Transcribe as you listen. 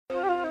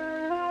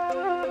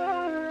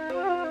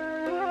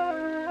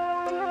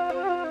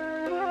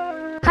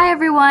Hi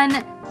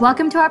everyone,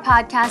 welcome to our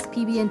podcast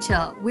PB and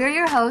Chill. We're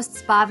your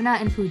hosts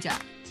Bhavna and Pooja.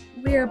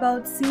 We are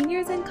both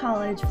seniors in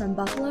college from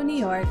Buffalo, New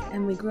York,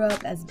 and we grew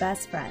up as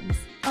best friends.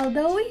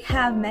 Although we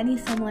have many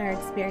similar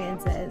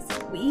experiences,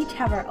 we each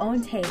have our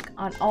own take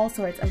on all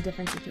sorts of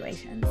different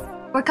situations.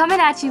 We're coming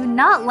at you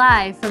not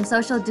live from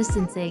social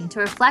distancing to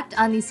reflect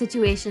on these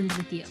situations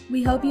with you.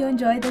 We hope you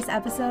enjoyed this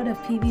episode of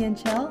PB and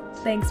Chill.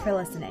 Thanks for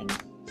listening.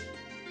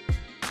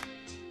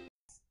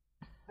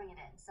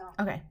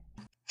 Okay.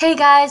 Hey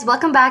guys,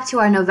 welcome back to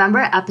our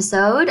November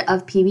episode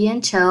of PB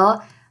and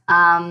Chill.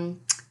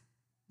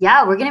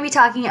 We're going to be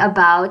talking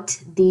about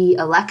the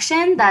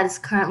election that is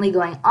currently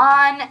going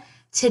on.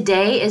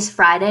 Today is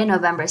Friday,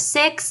 November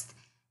 6th,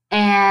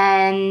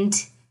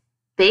 and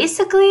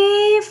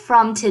basically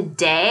from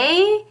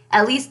today,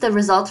 at least the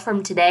results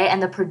from today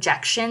and the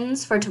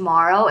projections for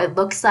tomorrow, it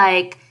looks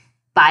like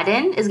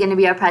Biden is going to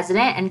be our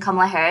president and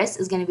Kamala Harris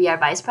is going to be our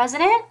vice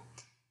president.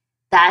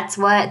 That's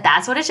what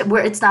it should.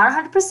 It's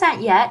not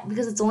 100% yet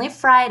because it's only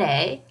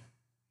Friday,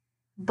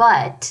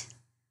 but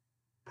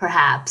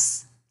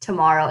perhaps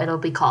tomorrow it'll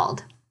be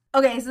called.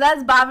 Okay, so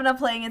that's Bhavna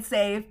playing it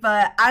safe,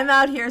 but I'm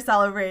out here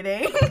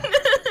celebrating.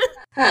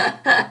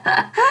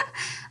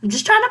 I'm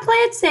just trying to play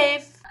it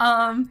safe.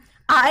 I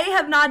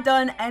have not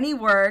done any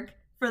work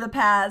for the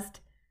past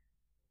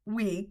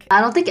week.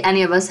 I don't think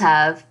any of us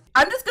have.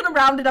 I'm just going to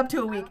round it up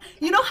to a week.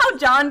 You know how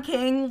John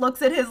King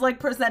looks at his,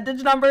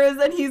 percentage numbers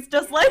and he's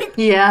just like...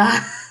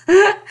 Yeah.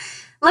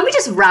 Let me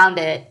just round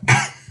it.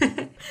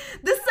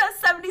 This says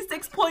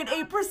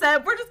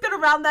 76.8%. We're just going to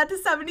round that to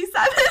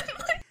 77.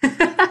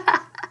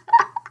 I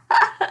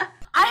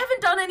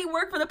haven't done any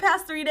work for the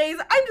past 3 days.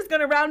 I'm just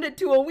going to round it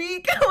to a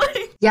week.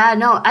 Yeah,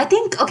 no, I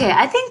think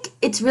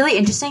it's really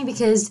interesting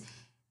because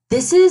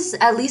this is,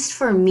 at least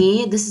for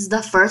me, this is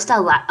the first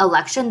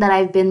election that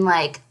I've been,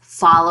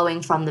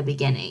 following from the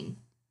beginning.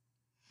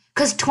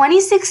 Because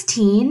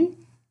 2016,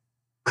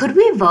 could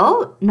we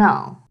vote?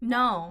 No.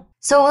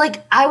 So,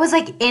 I was,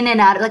 in and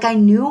out. I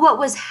knew what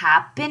was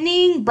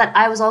happening, but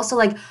I was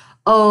also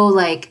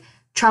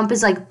Trump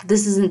is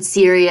this isn't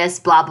serious,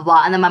 blah, blah,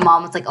 blah. And then my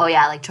mom was oh,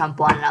 yeah, Trump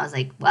won. And I was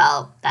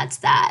well, that's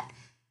that.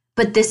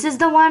 But this is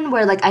the one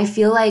where, I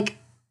feel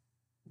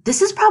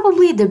this is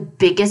probably the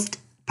biggest,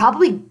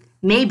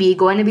 maybe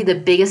going to be the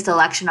biggest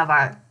election of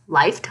our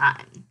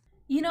lifetime.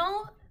 You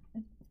know,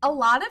 a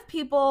lot of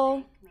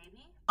people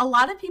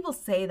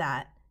say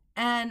that.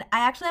 And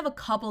I actually have a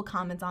couple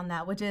comments on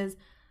that, which is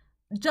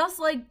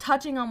just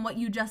touching on what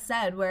you just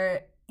said,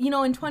 where, in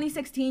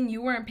 2016,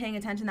 you weren't paying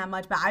attention that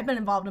much, but I've been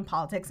involved in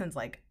politics since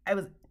I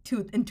was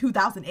in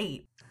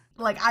 2008.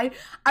 I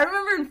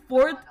remember in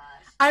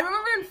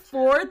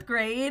fourth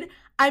grade,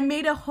 I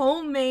made a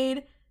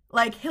homemade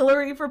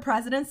Hillary for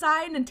president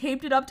sign and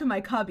taped it up to my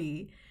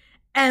cubby.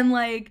 And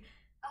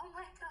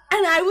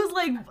and I was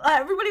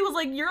everybody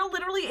was you're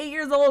literally 8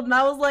 years old. And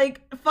I was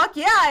fuck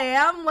yeah, I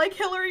am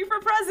Hillary for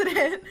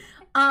president.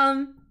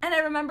 And I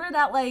remember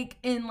that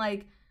in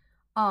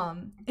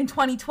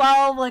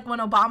 2012, when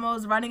Obama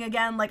was running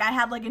again, I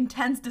had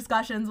intense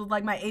discussions with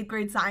my 8th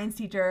grade science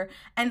teacher.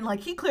 And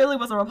he clearly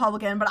was a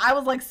Republican, but I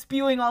was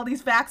spewing all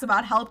these facts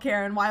about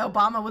healthcare and why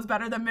Obama was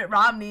better than Mitt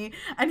Romney.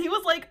 And he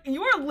was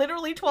you are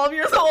literally 12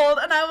 years old.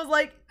 And I was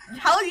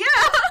hell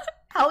yeah.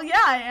 Hell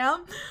yeah,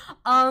 I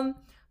am.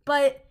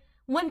 But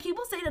when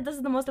people say that this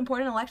is the most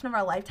important election of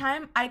our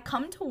lifetime, I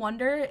come to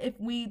wonder if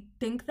we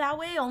think that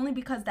way only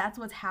because that's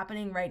what's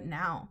happening right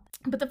now.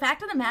 But the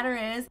fact of the matter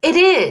is... It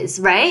is,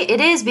 right?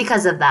 It is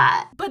because of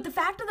that. But the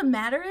fact of the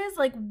matter is,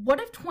 what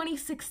if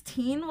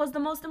 2016 was the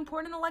most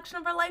important election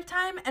of our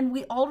lifetime and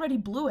we already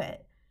blew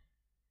it?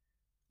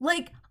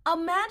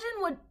 Imagine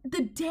what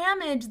the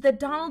damage that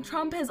Donald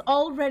Trump has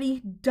already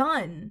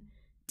done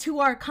to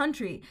our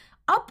country.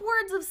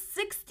 Upwards of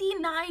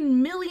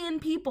 69 million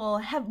people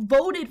have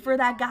voted for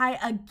that guy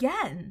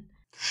again.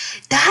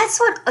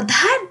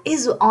 That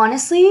is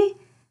honestly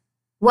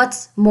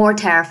what's more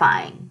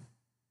terrifying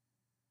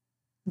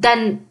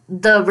than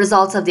the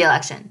results of the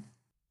election.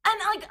 And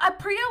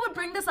Priya would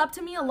bring this up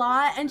to me a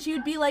lot, and she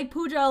would be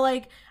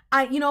Pooja,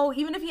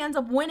 even if he ends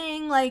up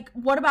winning,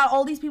 what about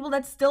all these people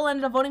that still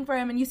ended up voting for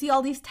him? And you see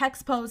all these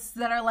text posts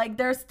that are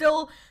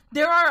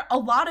there are a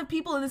lot of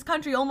people in this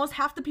country, almost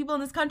half the people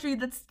in this country,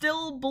 that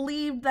still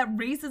believe that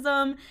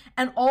racism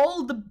and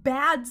all the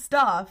bad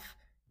stuff,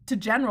 to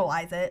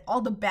generalize it,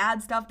 all the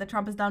bad stuff that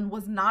Trump has done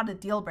was not a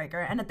deal breaker.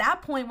 And at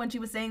that point, when she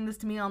was saying this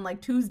to me on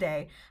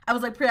Tuesday, I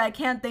was Priya, I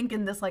can't think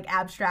in this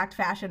abstract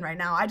fashion right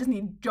now. I just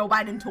need Joe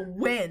Biden to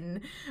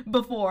win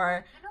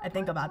before I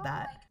think about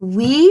that.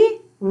 We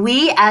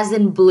as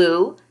in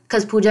blue,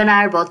 because Pooja and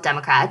I are both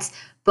Democrats,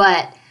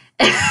 but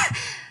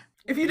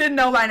if you didn't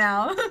know by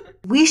now,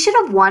 we should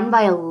have won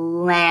by a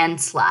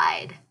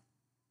landslide.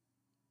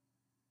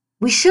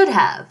 We should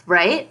have,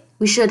 right?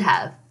 We should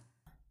have.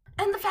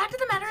 And the fact of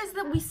the matter is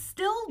that we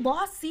still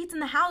lost seats in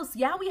the House.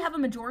 Yeah, we have a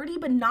majority,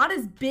 but not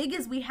as big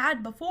as we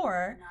had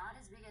before.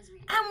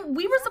 And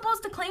we were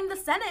supposed to claim the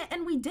Senate,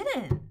 and we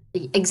didn't.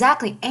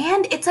 Exactly.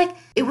 And it's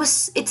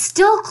it's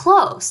still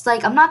close.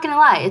 I'm not going to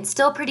lie. It's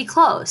still pretty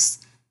close.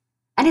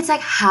 And it's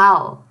like,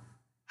 how?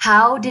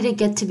 How did it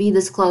get to be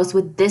this close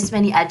with this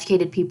many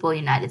educated people in the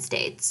United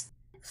States?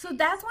 So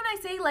that's when I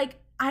say, like,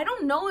 I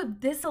don't know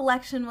if this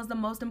election was the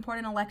most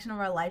important election of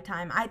our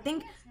lifetime. I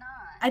think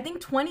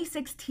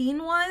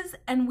 2016 was,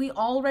 and we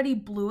already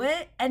blew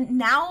it. And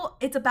now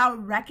it's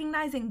about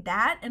recognizing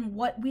that and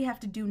what we have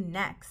to do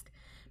next.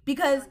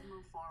 Because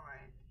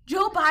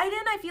Joe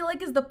Biden, I feel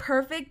like, is the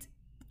perfect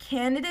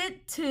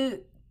candidate to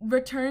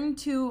return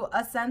to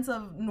a sense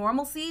of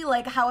normalcy.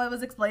 Like how I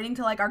was explaining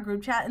to like our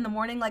group chat in the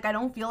morning, like I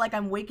don't feel like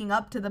I'm waking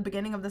up to the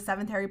beginning of the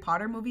 7th Harry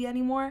Potter movie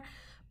anymore.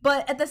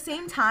 But at the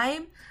same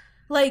time,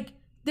 like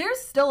there's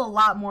still a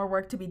lot more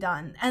work to be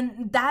done.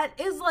 And that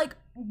is like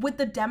with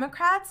the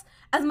Democrats,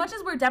 as much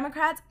as we're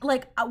Democrats,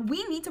 like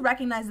we need to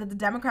recognize that the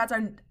Democrats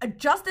are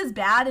just as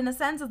bad in a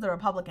sense as the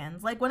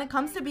Republicans. Like when it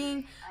comes to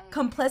being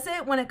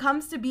complicit, when it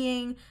comes to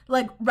being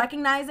like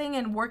recognizing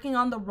and working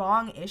on the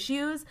wrong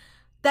issues,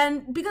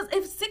 then because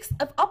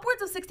if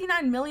upwards of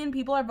 69 million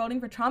people are voting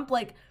for Trump,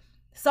 like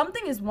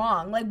something is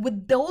wrong, like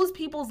with those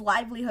people's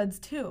livelihoods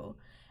too.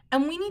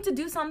 And we need to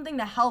do something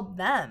to help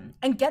them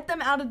and get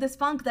them out of this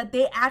funk that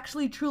they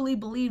actually truly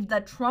believed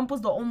that Trump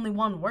was the only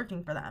one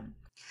working for them.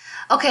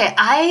 Okay,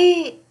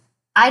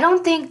 I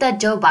don't think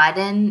that Joe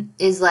Biden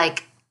is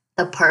like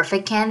the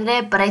perfect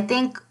candidate, but I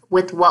think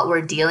with what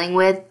we're dealing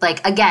with,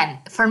 like again,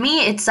 for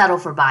me it's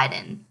settled for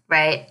Biden,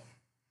 right?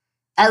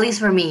 At least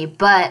for me,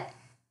 but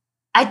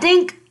I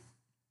think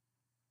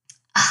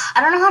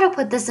I don't know how to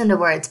put this into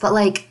words, but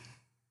like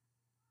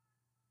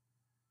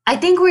I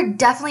think we're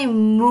definitely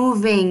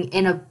moving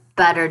in a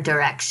better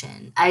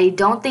direction. I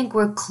don't think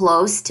we're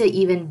close to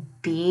even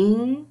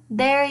being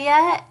there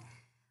yet.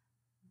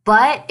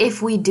 But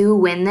if we do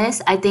win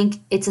this, I think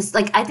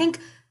I think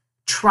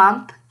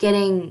Trump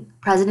getting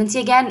presidency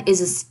again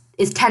is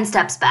 10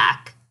 steps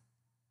back,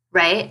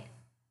 right?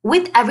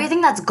 With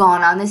everything that's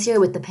gone on this year,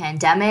 with the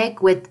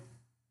pandemic, with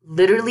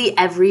literally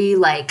every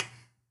like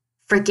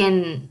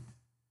freaking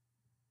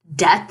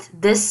death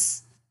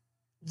this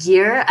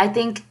year, I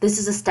think this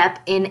is a step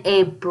in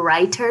a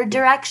brighter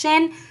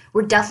direction.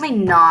 We're definitely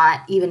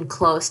not even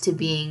close to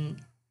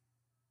being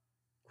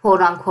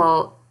quote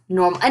unquote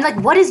normal. And like,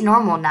 what is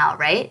normal now,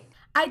 right?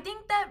 I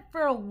think that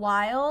for a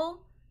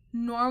while,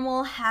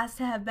 normal has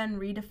to have been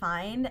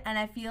redefined. And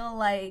I feel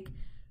like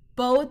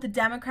both the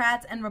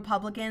Democrats and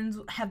Republicans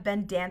have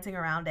been dancing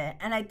around it.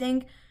 And I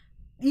think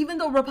even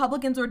though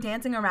Republicans were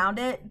dancing around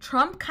it,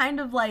 Trump kind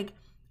of like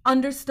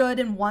understood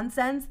in one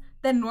sense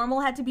that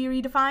normal had to be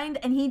redefined,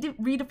 and he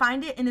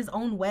redefined it in his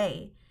own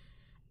way.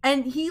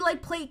 And he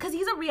like played, because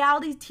he's a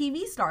reality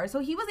TV star, so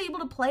he was able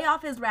to play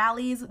off his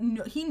rallies.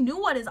 He knew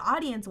what his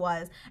audience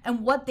was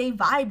and what they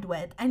vibed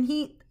with, and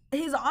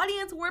his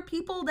audience were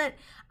people that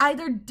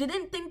either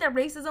didn't think that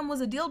racism was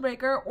a deal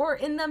breaker or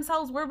in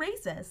themselves were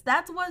racist.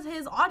 That's what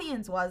his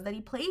audience was that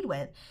he played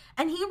with,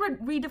 and he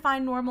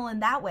redefined normal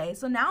in that way.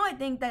 So now I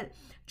think that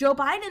Joe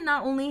Biden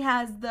not only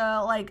has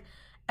the like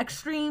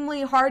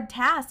extremely hard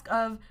task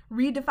of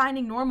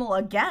redefining normal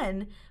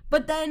again,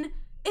 but then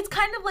it's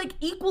kind of like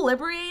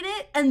equilibrate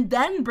it and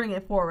then bring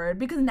it forward,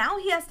 because now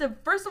he has to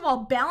first of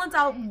all balance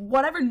out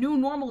whatever new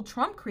normal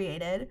Trump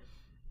created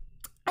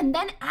and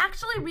then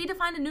actually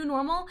redefine a new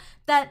normal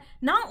that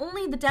not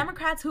only the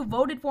Democrats who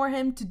voted for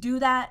him to do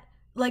that,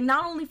 like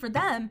not only for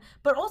them,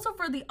 but also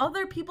for the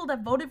other people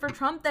that voted for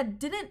Trump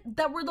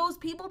that were those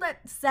people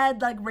that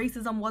said like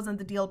racism wasn't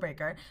the deal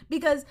breaker.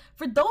 Because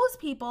for those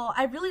people,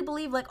 I really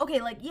believe like,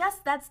 okay, like yes,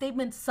 that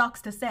statement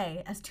sucks to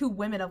say as two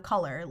women of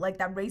color, like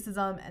that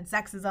racism and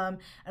sexism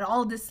and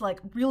all this like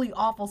really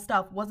awful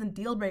stuff wasn't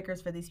deal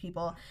breakers for these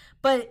people.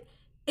 But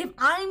if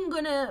I'm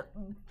gonna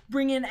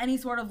bring in any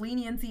sort of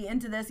leniency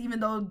into this,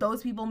 even though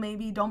those people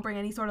maybe don't bring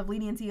any sort of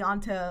leniency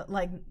onto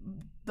like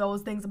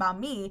those things about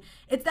me,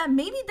 it's that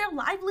maybe their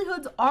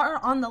livelihoods are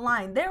on the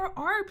line. There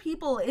are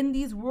people in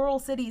these rural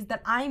cities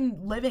that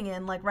I'm living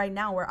in, like right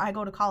now where I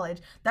go to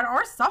college, that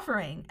are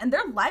suffering and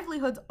their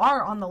livelihoods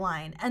are on the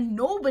line, and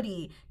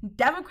nobody,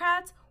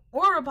 Democrats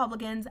or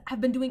Republicans, have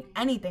been doing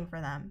anything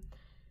for them.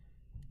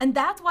 And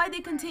that's why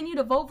they continue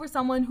to vote for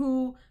someone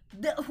who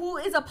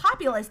is a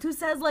populist, who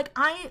says like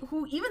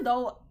even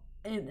though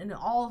in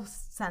all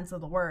sense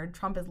of the word,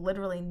 Trump is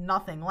literally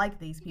nothing like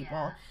these people.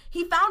 Yeah.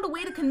 He found a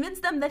way to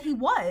convince them that he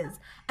was.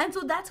 And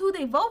so that's who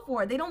they vote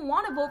for. They don't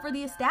want to vote for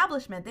the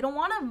establishment. They don't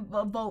want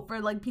to vote for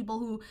like people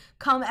who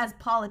come as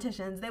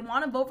politicians. They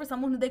want to vote for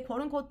someone who they quote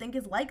unquote think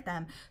is like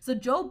them. So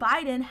Joe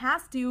Biden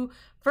has to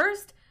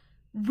first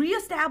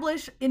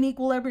reestablish an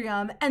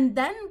equilibrium and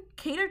then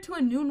cater to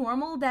a new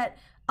normal that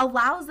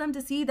allows them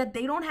to see that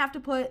they don't have to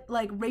put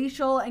like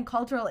racial and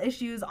cultural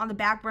issues on the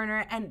back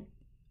burner and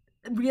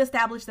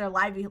reestablish their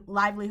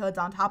livelihoods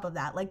on top of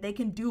that. Like they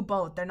can do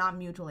both. They're not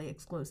mutually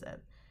exclusive.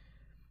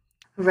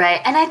 Right.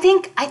 And I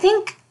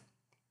think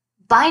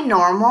by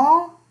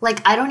normal,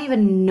 like I don't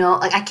even know,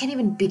 like I can't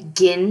even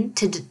begin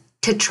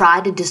to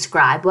try to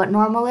describe what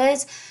normal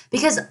is,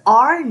 because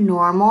our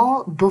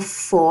normal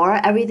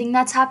before everything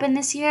that's happened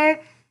this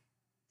year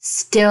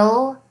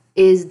still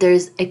is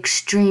there's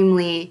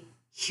extremely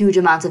huge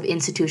amounts of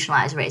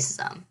institutionalized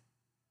racism.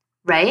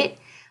 Right?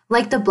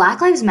 Like the Black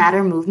Lives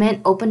Matter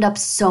movement opened up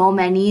so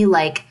many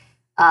like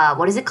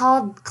what is it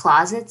called?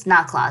 Closets?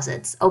 Not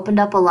closets. Opened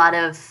up a lot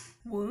of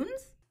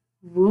Wounds?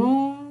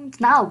 wounds.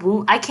 Not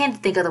wound. I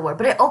can't think of the word,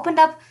 but it opened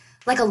up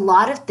like a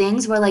lot of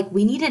things where like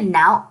we need to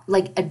now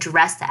like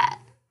address that.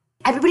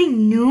 Everybody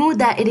knew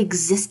that it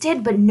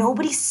existed, but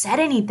nobody said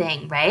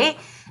anything, right?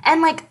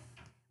 And like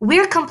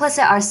we're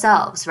complicit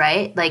ourselves,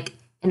 right? Like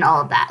in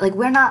all of that. Like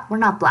we're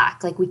not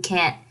black. Like we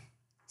can't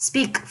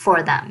speak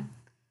for them.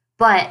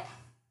 But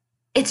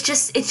it's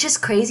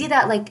just crazy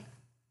that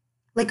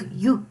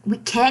we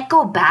can't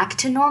go back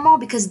to normal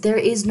because there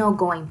is no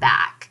going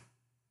back.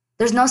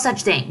 There's no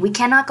such thing. We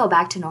cannot go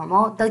back to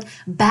normal. Like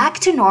back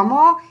to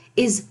normal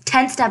is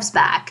 10 steps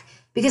back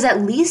because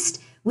at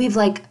least we've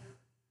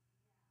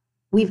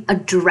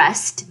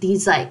addressed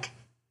these like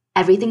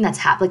everything that's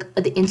happened,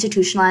 like the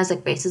institutionalized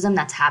like racism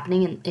that's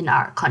happening in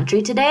our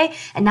country today,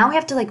 and now we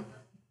have to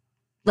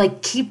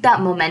like keep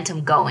that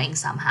momentum going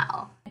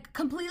somehow.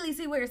 Completely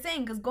see what you're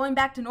saying, because going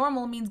back to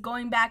normal means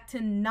going back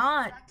to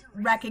not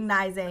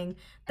recognizing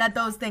that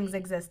those things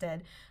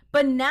existed.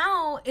 But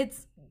now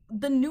it's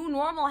the new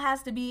normal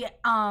has to be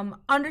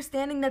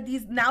understanding that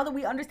now that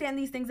we understand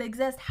these things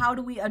exist, how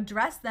do we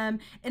address them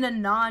in a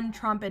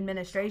non-Trump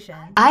administration?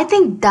 I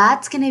think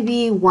that's going to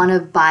be one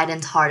of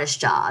Biden's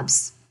hardest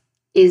jobs,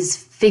 is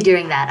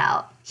figuring that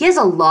out. He has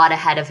a lot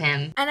ahead of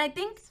him. And I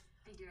think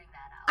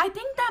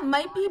that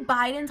might be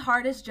Biden's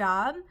hardest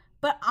job,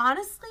 but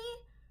honestly,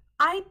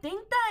 I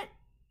think that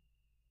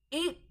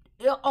it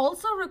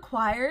also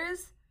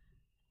requires,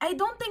 I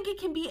don't think it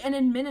can be an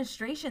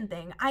administration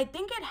thing. I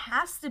think it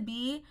has to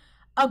be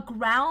a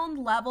ground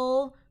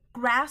level,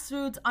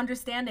 grassroots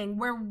understanding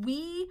where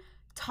we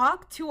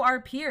talk to our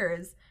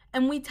peers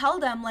and we tell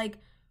them, like,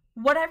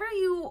 whatever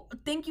you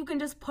think you can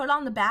just put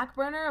on the back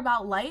burner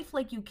about life,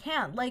 like, you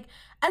can't. Like,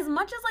 as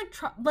much as, like,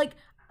 Trump, like,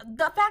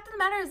 the fact of the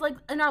matter is, like,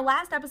 in our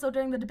last episode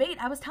during the debate,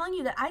 I was telling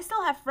you that I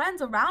still have friends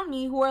around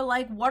me who are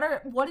like,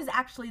 what is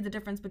actually the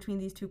difference between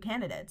these two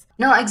candidates?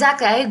 No,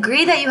 exactly. I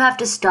agree that you have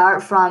to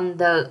start from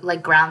the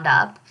like ground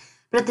up.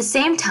 But at the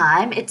same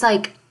time, it's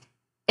like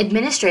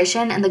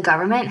administration and the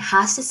government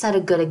has to set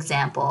a good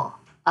example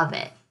of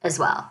it as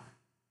well.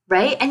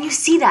 Right? And you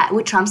see that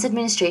with Trump's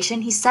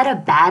administration, he set a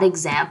bad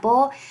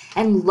example,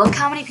 and look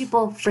how many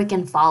people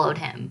freaking followed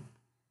him.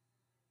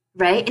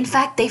 Right? In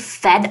fact, they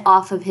fed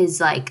off of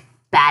his like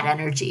bad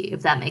energy,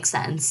 if that makes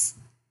sense.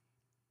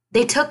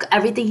 They took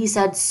everything he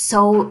said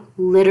so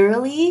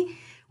literally,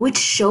 which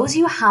shows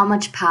you how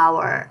much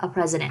power a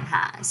president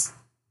has.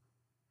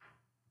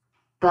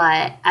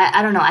 But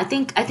I don't know. I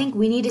think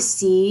we need to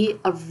see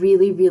a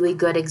really, really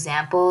good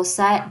example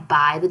set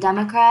by the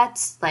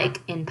Democrats,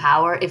 like in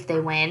power if they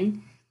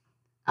win,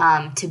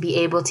 to be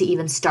able to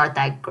even start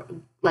that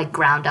like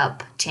ground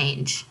up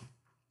change.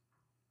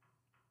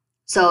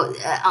 So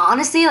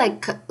honestly,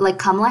 like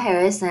Kamala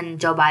Harris and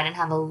Joe Biden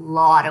have a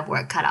lot of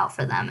work cut out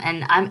for them,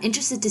 and I'm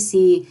interested to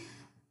see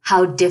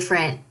how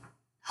different,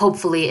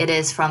 hopefully, it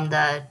is from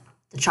the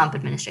Trump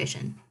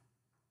administration.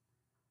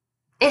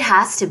 It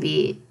has to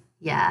be,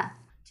 yeah.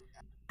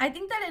 I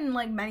think that in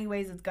like many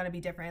ways it's gonna be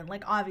different.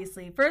 Like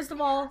obviously, first of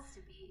all,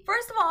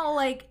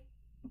 like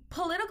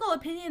political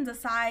opinions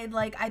aside,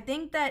 like I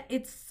think that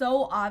it's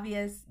so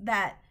obvious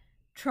that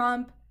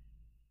Trump,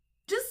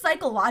 just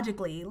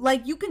psychologically,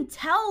 like you can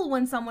tell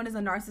when someone is a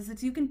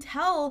narcissist. You can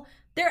tell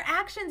their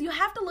actions. You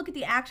have to look at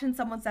the actions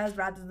someone says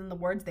rather than the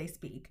words they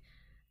speak.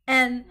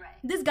 And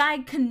this guy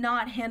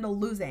cannot handle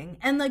losing.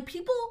 And like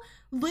people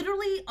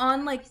literally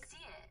on like see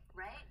it,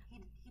 right?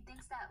 He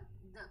thinks that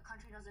the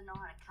country doesn't know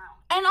how to count.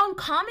 And on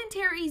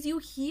commentaries, you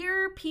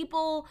hear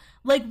people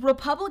like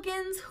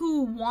Republicans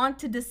who want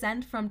to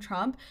dissent from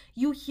Trump.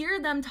 You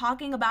hear them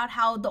talking about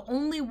how the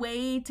only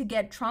way to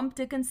get Trump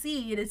to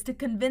concede is to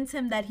convince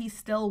him that he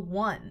still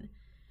won.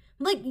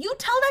 Like, you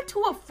tell that to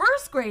a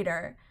first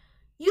grader.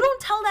 You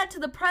don't tell that to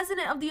the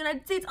president of the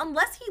United States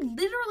unless he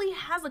literally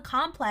has a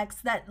complex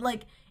that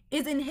like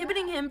is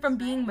inhibiting him from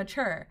being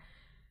mature.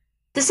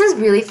 This is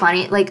really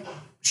funny. Like,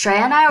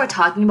 Shreya and I were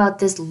talking about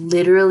this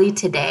literally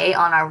today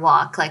on our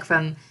walk, like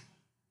from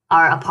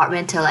our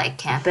apartment to like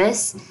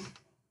campus,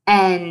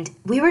 and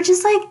we were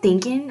just like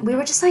thinking,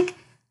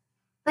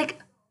 like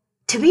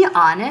to be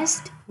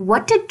honest,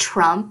 what did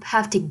Trump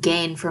have to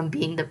gain from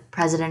being the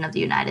president of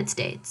the United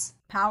States?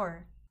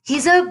 Power.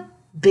 He's a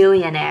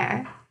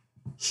billionaire.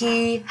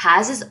 He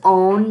has his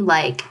own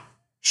like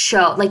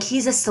show, like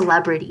he's a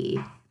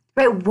celebrity,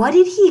 right? What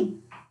did he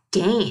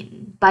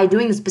gain by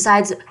doing this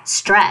besides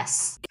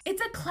stress?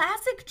 It's a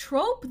classic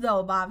trope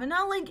though,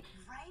 Bhavana. Like,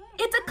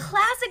 it's a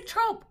classic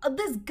trope.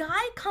 This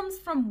guy comes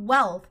from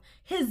wealth.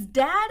 His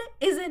dad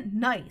isn't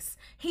nice.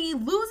 He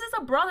loses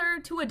a brother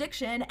to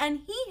addiction, and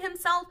he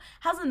himself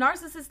has a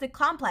narcissistic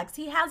complex.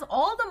 He has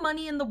all the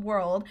money in the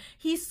world.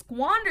 He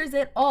squanders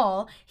it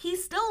all. He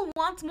still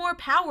wants more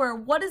power.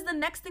 What is the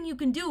next thing you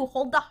can do?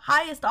 Hold the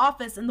highest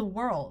office in the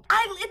world.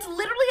 It's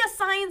literally a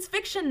science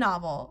fiction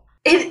novel.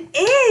 It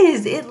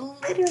is. It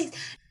literally is.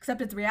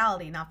 Except it's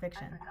reality, not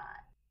fiction.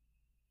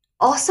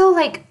 Also,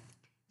 like,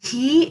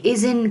 he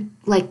is in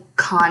like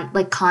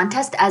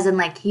contest, as in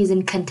like he's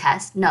in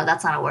contest. No,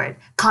 that's not a word.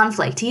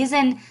 Conflict. He's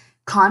in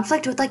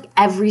conflict with like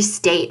every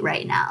state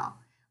right now.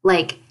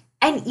 Like,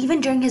 and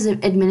even during his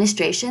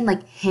administration,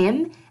 like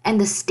him and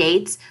the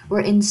states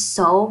were in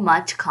so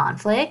much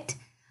conflict.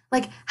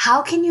 Like,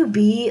 how can you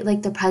be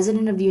like the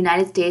president of the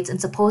United States and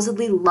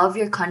supposedly love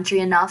your country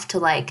enough to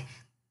like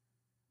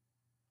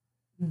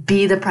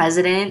be the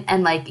president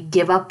and like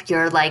give up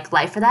your like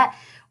life for that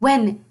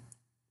when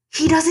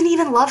he doesn't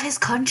even love his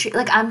country?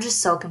 Like, I'm just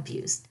so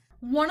confused.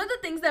 One of the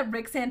things that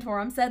Rick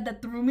Santorum said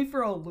that threw me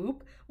for a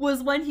loop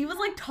was when he was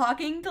like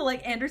talking to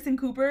like Anderson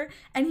Cooper,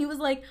 and he was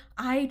like,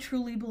 I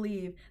truly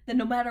believe that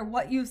no matter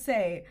what you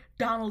say,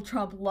 Donald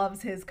Trump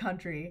loves his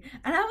country.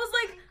 And I was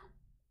like,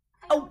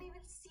 oh,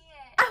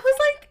 I was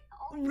like,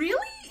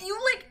 really?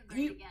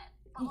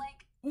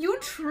 You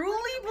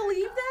truly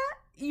believe that?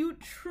 You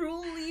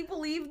truly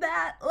believe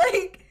that?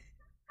 Like,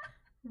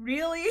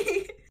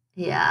 really?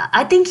 Yeah,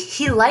 I think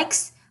he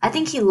likes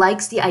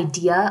the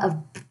idea of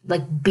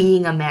like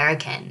being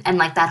American and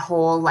like that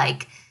whole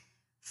like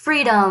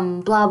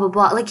freedom, blah blah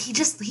blah. Like he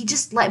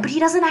just like, but he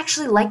doesn't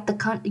actually like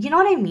the you know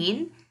what I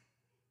mean?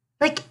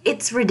 Like,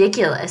 it's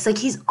ridiculous. Like,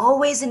 he's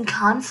always in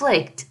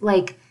conflict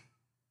like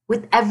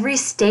with every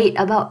state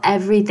about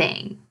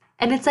everything.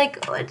 And it's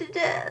like,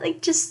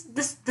 like, just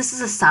this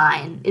is a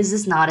sign. Is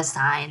this not a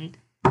sign?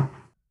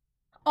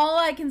 All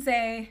I can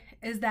say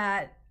is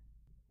that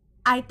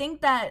I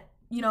think that,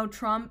 you know,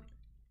 Trump,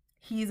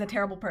 he's a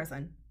terrible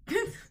person.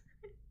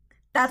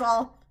 That's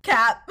all.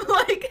 Cap.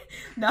 Like,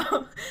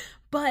 no.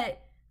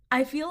 But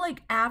I feel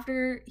like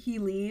after he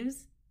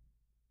leaves,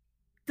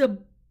 the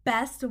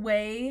best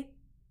way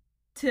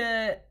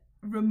to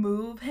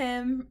remove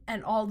him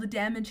and all the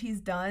damage he's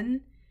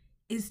done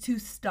is to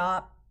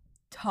stop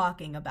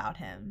talking about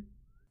him.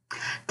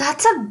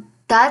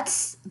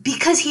 That's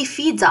because he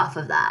feeds off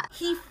of that.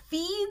 He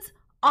feeds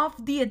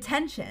off the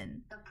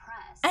attention. The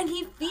press.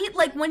 And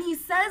like when he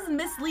says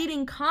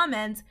misleading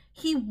comments,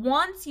 he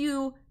wants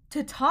you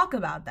to talk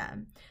about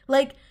them.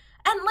 Like,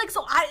 and like,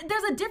 so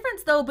there's a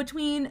difference though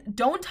between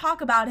don't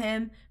talk about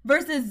him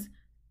versus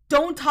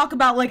don't talk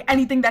about like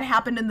anything that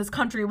happened in this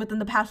country within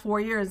the past 4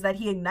 years that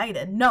he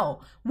ignited.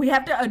 No, we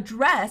have to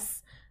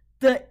address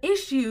the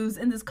issues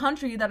in this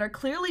country that are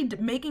clearly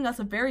making us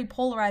a very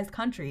polarized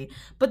country.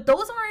 But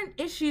those aren't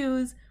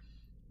issues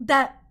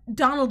that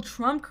Donald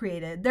Trump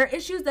created. They're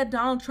issues that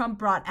Donald Trump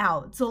brought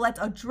out. So let's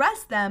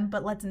address them,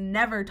 but let's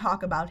never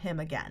talk about him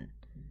again.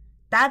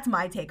 That's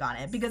my take on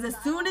it. Because as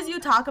soon as you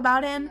talk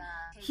about him,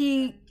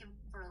 he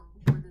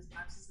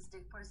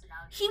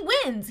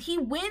wins. He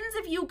wins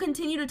if you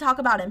continue to talk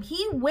about him.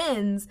 He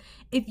wins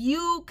if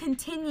you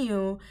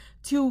continue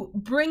to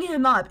bring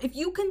him up. If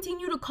you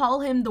continue to call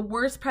him the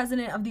worst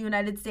president of the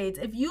United States.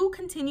 If you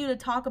continue to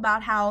talk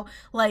about how,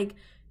 like,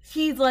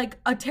 he's, like,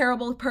 a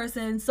terrible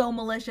person, so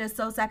malicious,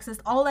 so sexist,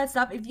 all that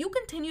stuff. If you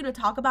continue to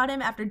talk about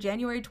him after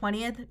January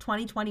 20th,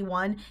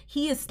 2021,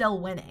 he is still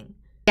winning.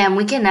 And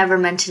we can never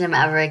mention him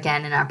ever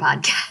again in our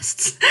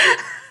podcasts.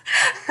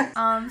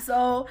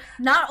 So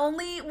not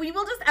only, we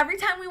will just, every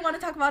time we want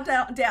to talk about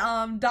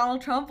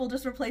Donald Trump, we'll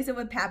just replace it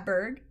with Pat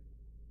Berg.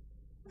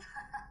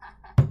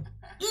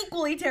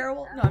 Equally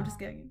terrible. No, I'm just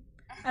kidding.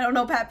 I don't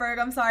know Pat Berg.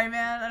 I'm sorry,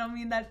 man. I don't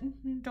mean that.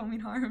 Don't mean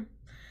harm.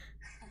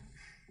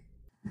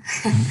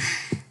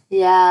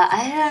 Yeah,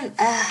 I don't,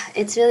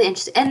 it's really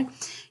interesting. And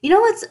you know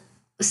what's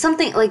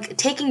something, like,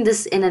 taking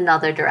this in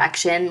another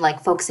direction, like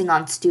focusing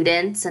on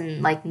students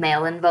and like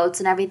mail-in votes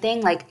and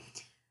everything, like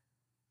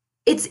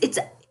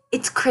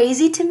it's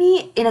crazy to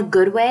me in a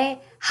good way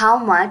how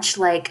much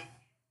like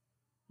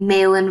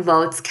mail-in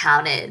votes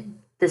counted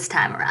this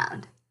time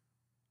around.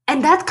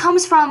 And that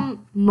comes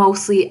from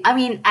mostly, I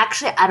mean,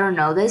 actually, I don't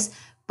know this,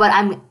 but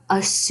I'm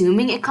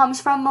assuming it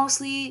comes from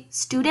mostly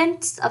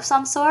students of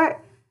some sort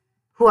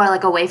who are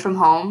like away from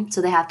home,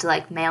 so they have to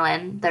like mail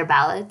in their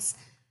ballots.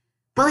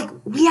 But like,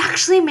 we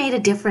actually made a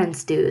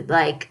difference, dude.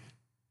 Like,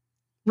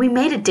 we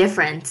made a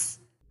difference.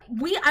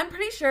 I'm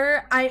pretty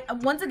sure,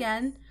 once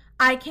again,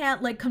 I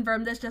can't like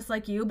confirm this just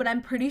like you, but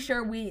I'm pretty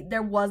sure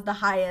there was the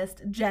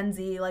highest Gen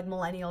Z, like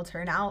millennial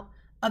turnout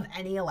of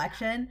any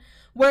election.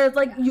 Whereas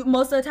like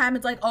most of the time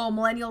it's like, oh,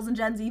 millennials and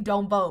Gen Z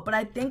don't vote. But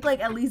I think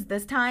like at least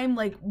this time,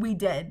 like we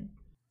did.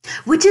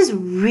 Which is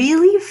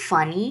really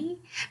funny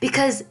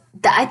because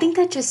I think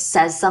that just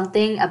says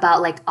something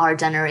about like our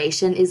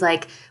generation is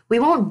like, we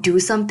won't do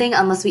something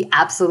unless we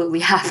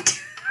absolutely have to.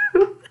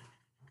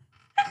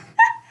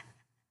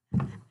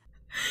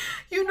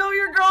 You know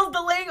your girl's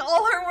delaying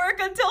all her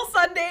work until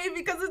Sunday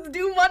because it's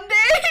due Monday.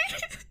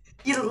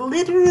 You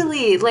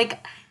literally,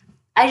 like,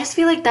 I just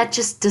feel like that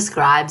just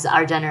describes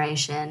our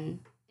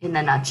generation in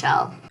a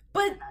nutshell.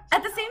 But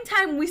at the same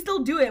time, we still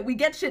do it. We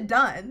get shit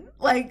done.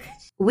 Like,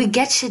 we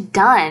get shit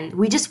done.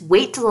 We just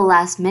wait till the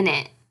last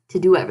minute to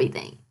do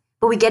everything.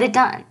 But we get it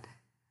done.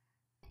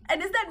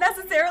 And is that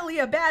necessarily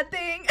a bad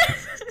thing?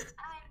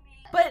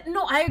 But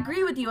no, I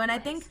agree with you. And I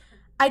think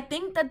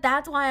that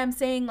that's why I'm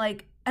saying,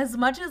 like, as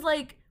much as,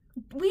 like,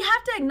 we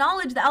have to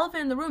acknowledge the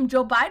elephant in the room.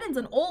 Joe Biden's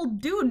an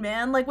old dude,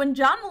 man. Like when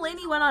John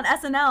Mulaney went on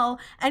SNL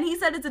and he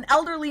said it's an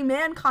elderly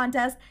man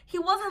contest, he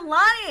wasn't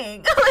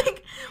lying.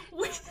 Like,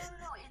 no, it's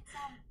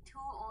two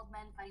old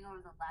men fighting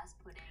over the last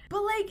pudding.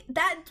 But like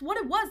that's what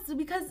it was,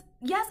 because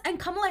yes, and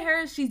Kamala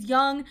Harris, she's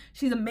young,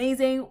 she's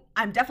amazing.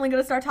 I'm definitely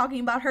gonna start talking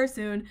about her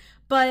soon.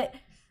 But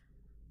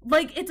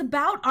like it's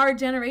about our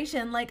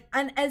generation, like,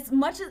 and as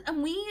much as,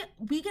 and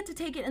we get to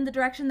take it in the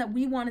direction that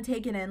we want to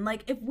take it in.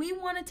 Like if we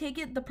want to take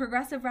it the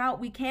progressive route,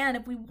 we can.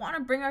 If we want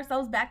to bring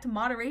ourselves back to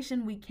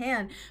moderation, we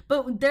can.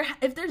 But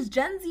if there's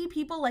Gen Z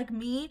people like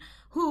me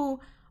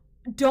who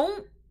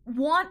don't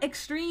want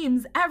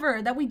extremes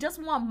ever, that we just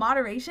want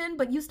moderation,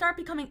 but you start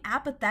becoming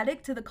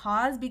apathetic to the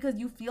cause because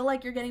you feel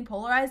like you're getting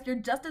polarized, you're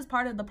just as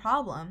part of the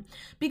problem.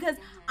 Because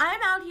I'm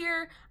out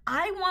here,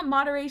 I want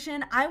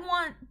moderation, I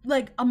want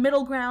like a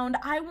middle ground,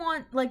 I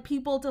want like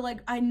people to like,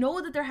 I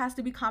know that there has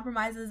to be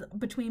compromises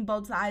between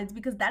both sides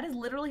because that is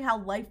literally how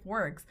life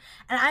works.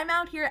 And I'm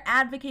out here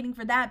advocating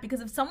for that,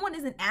 because if someone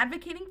isn't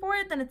advocating for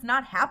it, then it's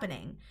not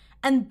happening.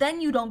 And then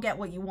you don't get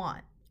what you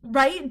want,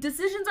 right?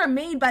 Decisions are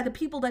made by the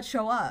people that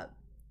show up.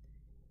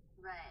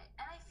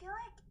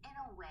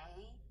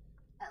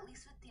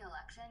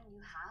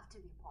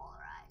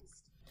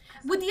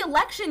 With the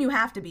election, you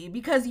have to be,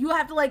 because you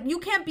have to, like, you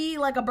can't be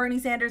like a Bernie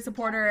Sanders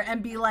supporter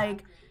and be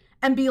like,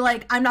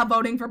 I'm not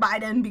voting for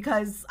Biden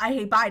because I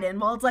hate Biden.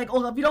 Well, it's like,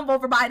 well, if you don't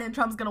vote for Biden,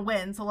 Trump's gonna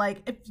win. So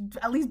like, if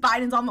at least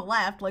Biden's on the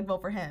left, like,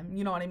 vote for him.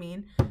 You know what I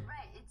mean?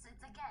 Right. It's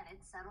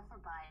settle for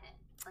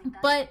Biden.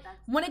 Like, but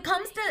when it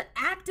comes to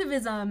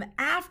activism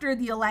after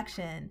the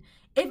election,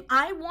 if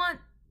I want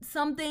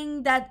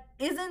something that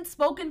isn't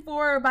spoken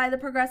for by the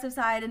progressive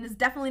side and is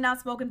definitely not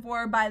spoken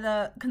for by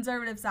the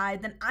conservative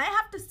side, then I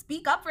have to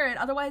speak up for it.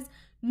 Otherwise,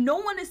 no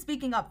one is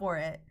speaking up for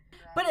it.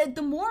 Right. But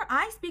the more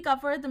I speak up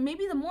for it, then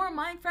maybe the more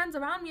my friends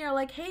around me are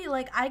like, hey,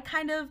 like, I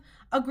kind of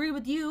agree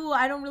with you.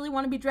 I don't really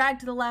want to be dragged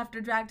to the left or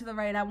dragged to the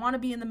right. I want to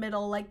be in the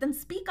middle. Like, then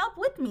speak up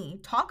with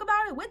me. Talk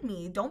about it with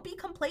me. Don't be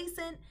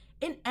complacent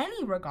in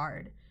any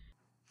regard.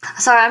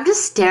 Sorry, I'm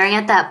just staring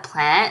at that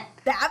plant.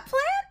 That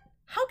plant?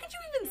 How could you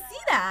even see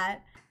that?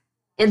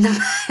 In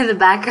the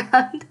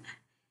background.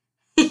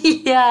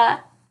 Yeah.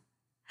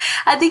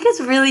 I think it's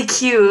really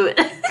cute.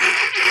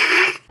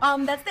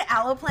 That's the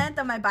aloe plant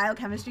that my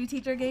biochemistry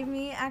teacher gave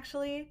me,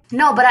 actually.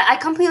 No, but I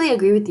completely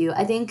agree with you.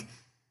 I think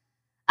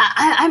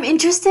I'm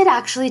interested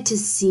actually to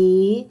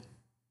see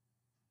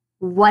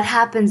what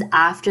happens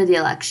after the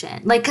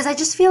election. Like, because I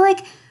just feel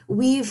like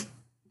we've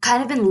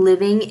kind of been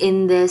living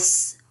in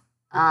this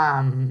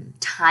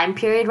time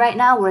period right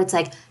now where it's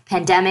like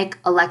pandemic,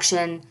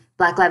 election,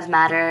 Black Lives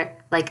Matter,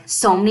 like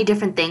so many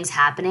different things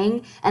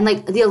happening. And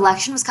like the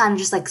election was kind of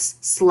just like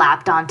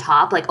slapped on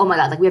top. Like, oh my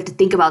God, like we have to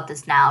think about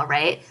this now,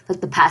 right? Like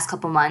the past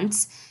couple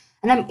months.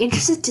 And I'm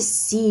interested to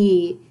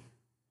see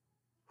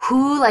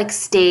who like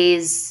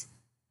stays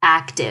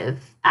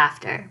active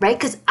after, right?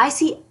 Because I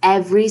see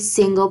every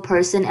single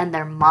person and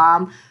their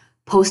mom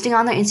posting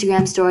on their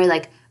Instagram story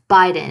like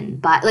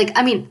Biden, like,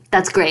 I mean,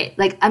 that's great.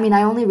 Like, I mean,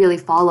 I only really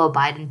follow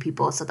Biden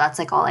people, so that's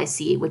like all I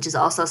see, which is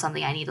also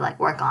something I need to like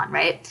work on,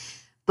 right?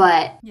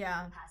 But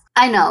yeah,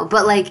 I know,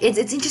 but like it's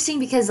interesting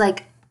because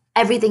like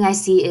everything I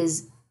see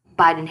is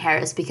Biden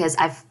Harris, because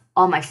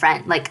all my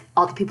friends, like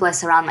all the people I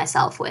surround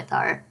myself with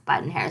are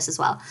Biden Harris as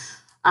well.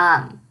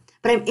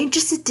 But I'm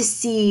interested to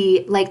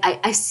see, like,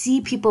 I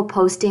see people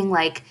posting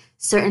like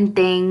certain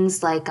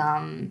things, like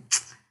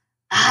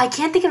I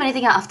can't think of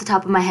anything off the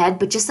top of my head,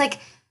 but just like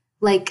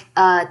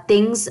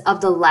things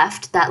of the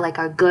left that like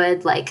are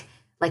good, like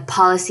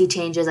policy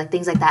changes, like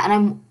things like that.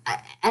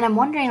 And I'm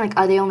wondering, like,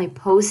 are they only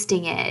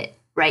posting it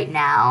right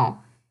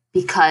now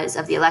because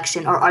of the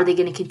election, or are they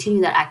going to continue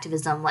that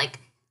activism like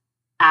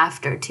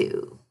after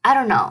too? I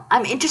don't know.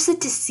 I'm interested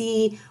to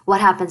see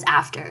what happens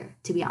after,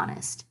 to be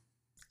honest.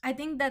 I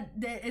think that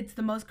it's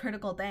the most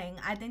critical thing.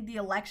 I think the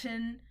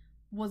election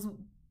was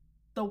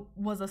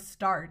a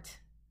start.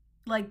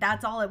 Like,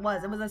 that's all it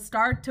was. It was a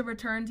start to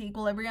return to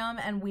equilibrium,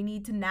 and we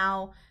need to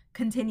now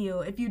continue.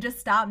 If you just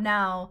stop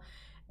now,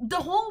 the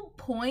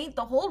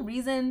whole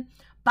reason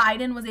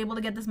Biden was able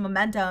to get this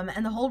momentum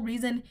and the whole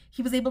reason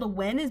he was able to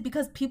win is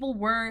because people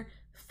were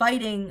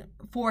fighting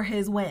for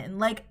his win.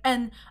 Like,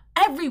 and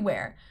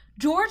everywhere.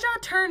 Georgia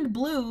turned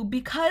blue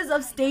because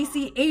of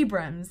Stacey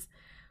Abrams,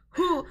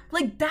 who,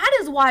 like, that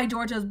is why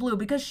Georgia is blue,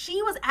 because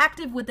she was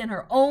active within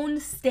her own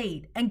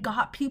state and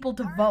got people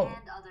to vote.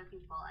 And other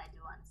people, I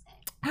do want to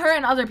say. Her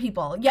and other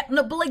people. Yeah,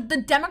 no, but like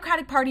the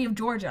Democratic Party of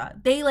Georgia,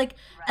 they like,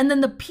 right. And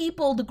then the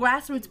people, the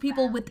grassroots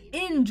people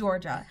within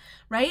Georgia,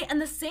 right?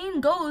 And the same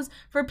goes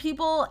for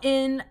people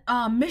in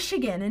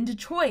Michigan, in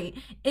Detroit,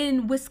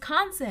 in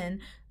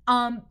Wisconsin.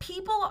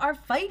 People are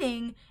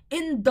fighting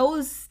in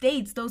those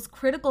states, those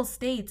critical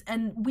states,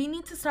 and we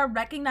need to start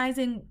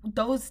recognizing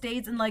those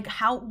states and like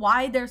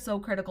why they're so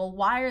critical,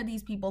 why are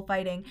these people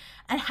fighting,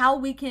 and how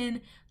we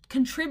can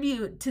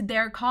contribute to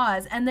their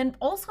cause. And then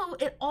also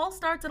it all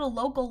starts at a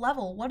local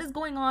level. What is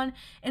going on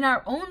in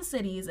our own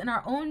cities, in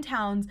our own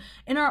towns,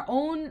 in our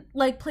own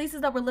like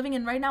places that we're living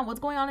in right now? What's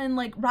going on in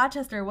like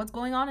Rochester? What's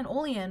going on in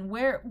Olean?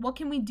 What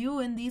can we do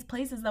in these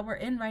places that we're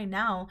in right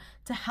now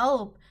to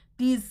help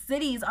these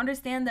cities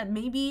understand that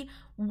maybe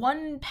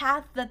one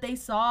path that they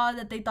saw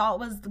that they thought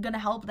was going to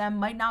help them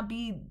might not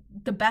be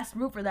the best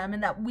route for them,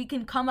 and that we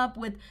can come up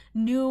with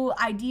new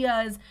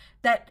ideas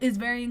that is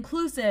very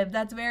inclusive,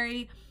 that's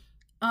very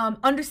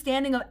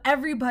understanding of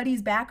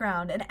everybody's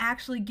background, and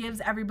actually gives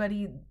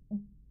everybody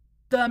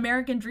the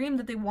American dream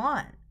that they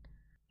want.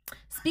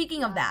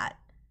 Speaking of that,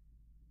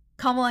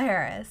 Kamala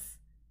Harris.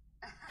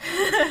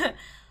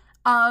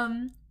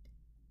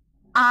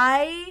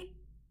 I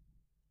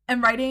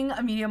am writing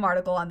a Medium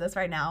article on this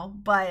right now,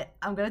 but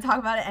I'm going to talk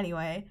about it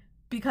anyway,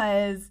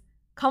 because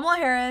Kamala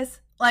Harris,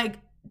 like,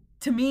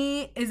 to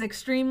me, is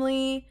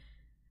extremely,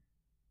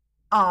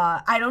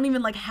 I don't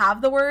even, like,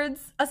 have the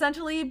words,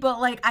 essentially,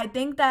 but, like, I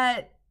think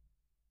that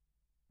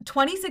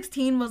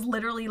 2016 was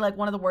literally, like,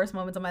 one of the worst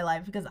moments of my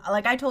life, because,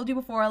 like I told you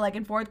before, like,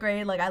 in 4th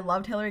grade, like, I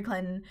loved Hillary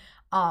Clinton.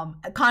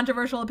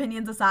 Controversial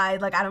opinions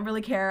aside, like, I don't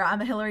really care.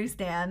 I'm a Hillary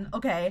stan,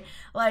 okay?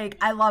 Like,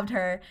 I loved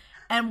her.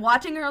 And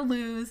watching her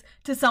lose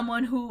to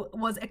someone who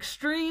was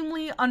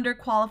extremely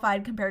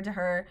underqualified compared to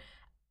her,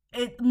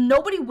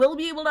 nobody will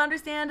be able to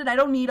understand, and I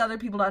don't need other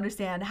people to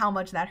understand how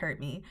much that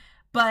hurt me.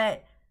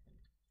 But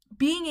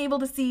being able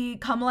to see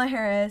Kamala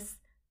Harris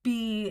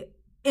be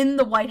in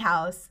the White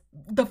House,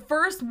 the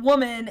first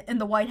woman in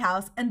the White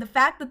House, and the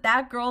fact that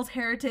that girl's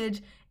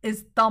heritage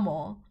is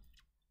Tamil,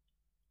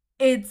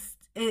 it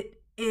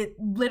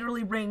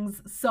literally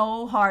rings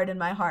so hard in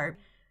my heart.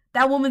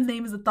 That woman's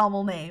name is a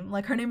Tamil name.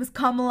 Like, her name is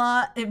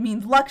Kamala. It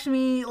means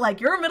Lakshmi. Like,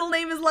 your middle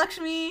name is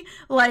Lakshmi.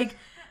 Like,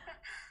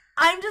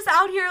 I'm just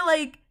out here,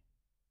 like,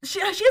 she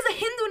has a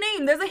Hindu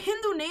name. There's a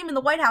Hindu name in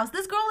the White House.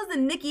 This girl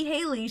isn't Nikki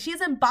Haley. She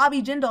isn't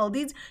Bobby Jindal.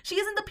 She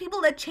isn't the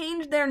people that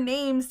changed their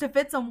names to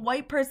fit some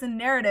white person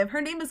narrative.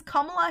 Her name is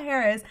Kamala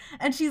Harris,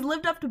 and she's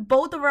lived up to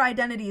both of her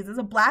identities as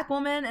a black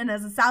woman and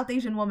as a South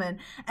Asian woman.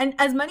 And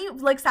as many,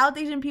 like, South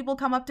Asian people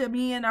come up to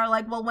me and are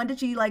like, well, when did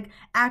she, like,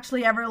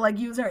 actually ever, like,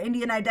 use her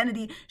Indian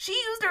identity? She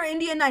used her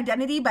Indian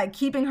identity by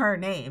keeping her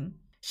name.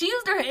 She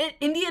used her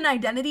Indian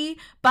identity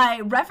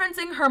by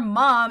referencing her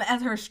mom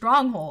as her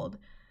stronghold.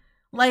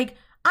 Like,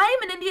 I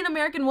am an Indian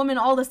American woman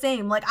all the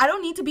same. Like, I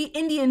don't need to be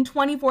Indian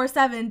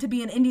 24/7 to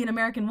be an Indian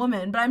American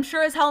woman, but I'm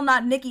sure as hell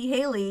not Nikki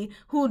Haley,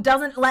 who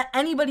doesn't let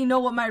anybody know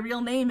what my real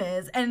name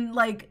is and,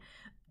 like,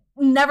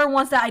 never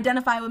wants to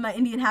identify with my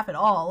Indian half at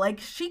all. Like,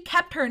 she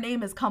kept her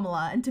name as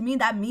Kamala, and to me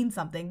that means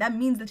something. That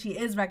means that she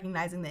is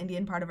recognizing the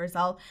Indian part of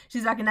herself.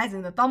 She's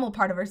recognizing the Tamil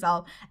part of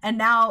herself, and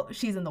now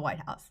she's in the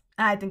White House.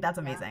 And I think that's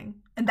amazing.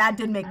 And that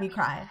did make me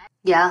cry.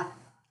 Yeah.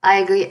 I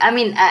agree. I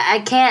mean, I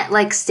can't,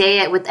 like,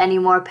 say it with any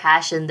more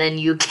passion than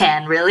you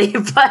can, really.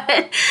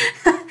 But,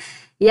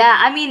 yeah,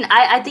 I mean,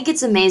 I think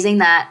it's amazing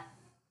that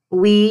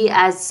we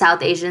as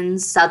South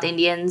Asians, South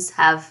Indians,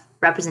 have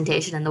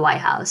representation in the White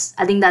House.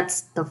 I think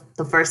that's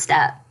the first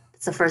step.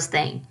 It's the first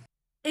thing.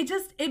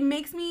 It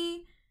makes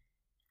me...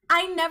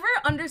 I never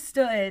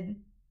understood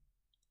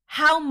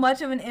how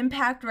much of an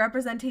impact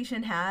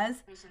representation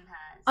has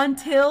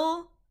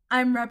until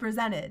I'm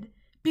represented.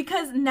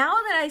 Because now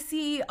that I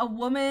see a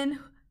woman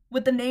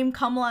with the name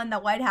Kamala in the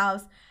White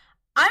House,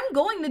 I'm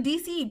going to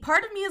DC.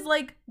 Part of me is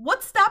like,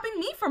 what's stopping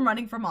me from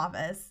running from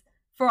office?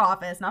 For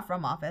office, not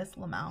from office,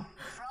 Lamau.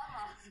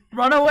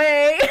 Run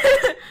away.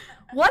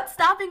 What's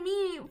stopping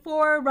me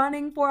for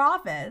running for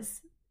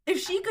office? If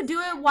she could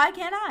do it, why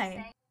can't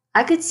I?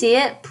 I could see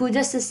it. Pooja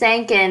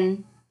Sasank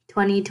in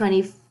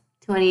 2020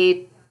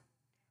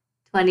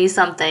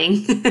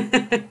 something.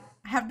 I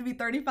have to be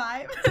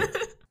 35.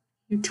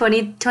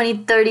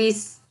 2030,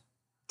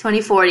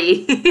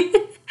 2040.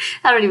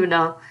 I don't even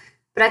know.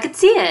 But I could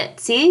see it.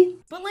 See?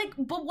 But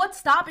what's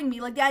stopping me?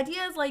 Like, the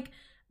idea is, like,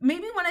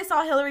 maybe when I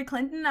saw Hillary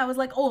Clinton, I was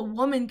like, oh, a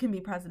woman can be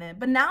president.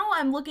 But now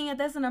I'm looking at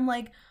this and I'm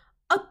like,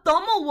 a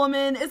Tamil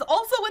woman is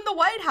also in the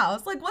White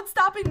House. Like, what's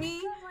stopping me?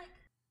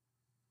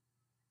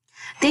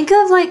 Think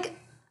of, like,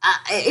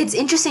 it's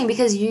interesting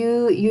because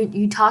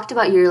you talked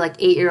about your, like,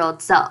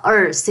 8-year-old self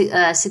or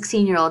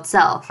 16-year-old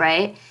self,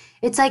 right?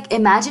 It's like,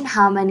 imagine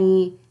how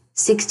many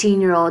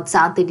 16-year-old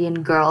South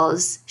Indian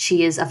girls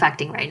she is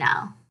affecting right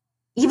now.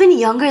 Even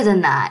younger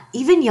than that.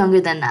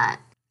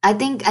 I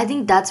think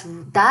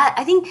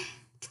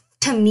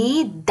to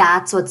me,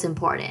 that's what's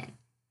important.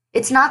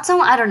 It's not so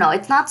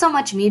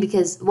much me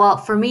because, well,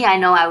 for me, I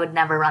know I would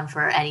never run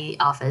for any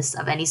office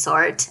of any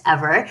sort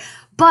ever.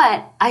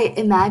 But I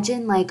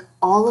imagine, like,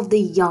 all of the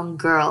young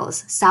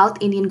girls, South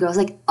Indian girls,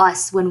 like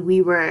us when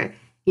we were,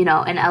 in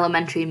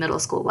elementary, middle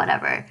school,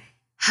 whatever.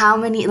 How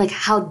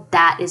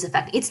that is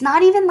affecting. It's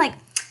not even, like,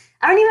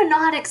 I don't even know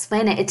how to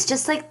explain it. It's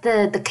just, like,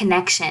 the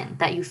connection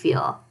that you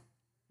feel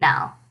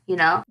now,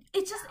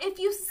 It's just, if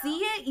you see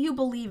it, you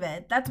believe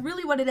it. That's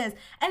really what it is.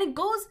 And it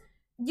goes,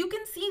 you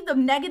can see the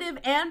negative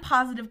and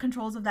positive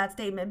controls of that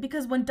statement.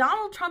 Because when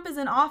Donald Trump is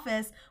in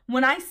office,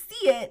 when I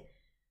see it,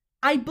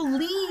 I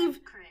believe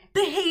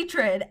the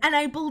hatred, and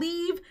I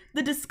believe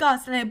the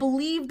disgust, and I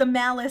believe the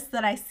malice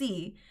that I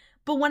see.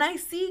 But when I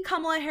see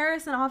Kamala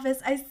Harris in office,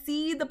 I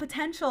see the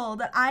potential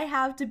that I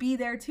have to be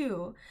there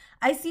too.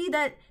 I see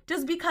that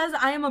just because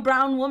I am a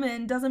brown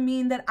woman doesn't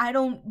mean that I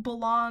don't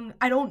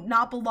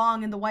not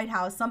belong in the White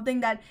House, something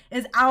that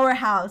is our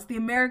house, the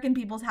American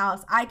people's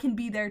house. I can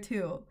be there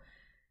too.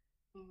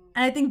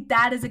 And I think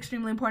that is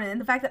extremely important.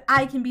 And the fact that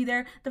I can be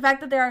there, the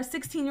fact that there are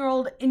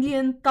 16-year-old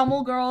Indian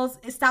Tamil girls,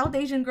 South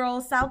Asian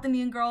girls, South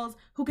Indian girls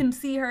who can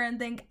see her and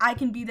think I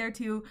can be there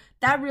too,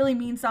 that really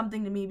means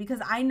something to me, because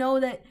I know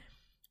that,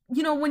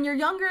 you know, when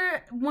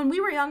we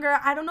were younger,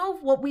 I don't know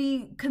what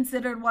we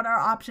considered what our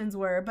options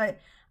were, but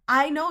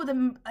I know that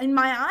in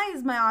my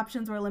eyes, my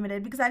options were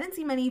limited because I didn't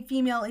see many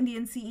female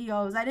Indian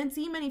CEOs. I didn't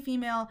see many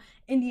female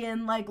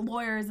Indian like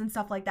lawyers and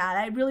stuff like that.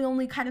 I really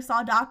only kind of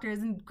saw doctors,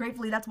 and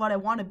gratefully that's what I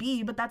want to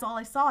be, but that's all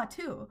I saw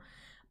too.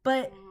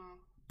 But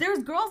there's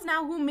girls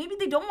now who maybe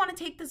they don't want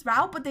to take this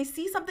route, but they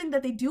see something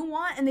that they do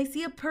want, and they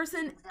see a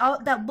person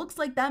out that looks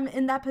like them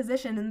in that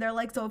position, and they're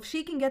like, so if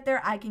she can get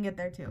there, I can get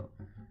there too.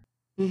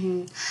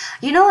 Mm-hmm.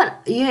 You know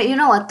what? You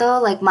know what though?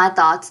 Like my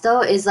thoughts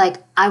though is like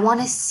I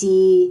want to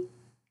see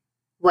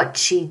what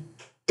she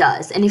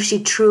does and if she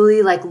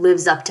truly like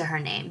lives up to her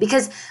name,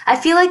 because I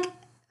feel like,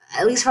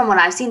 at least from what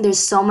I've seen, there's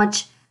so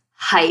much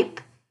hype,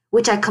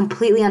 which I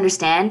completely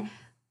understand.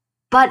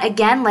 But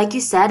again, like you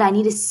said, I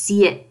need to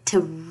see it to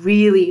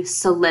really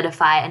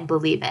solidify and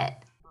believe it.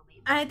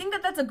 I think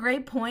that that's a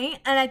great point,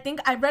 and I think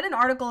I read an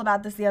article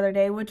about this the other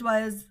day, which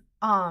was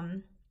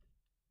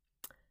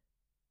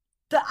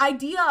the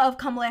idea of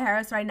Kamala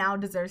Harris right now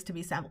deserves to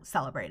be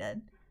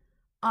celebrated.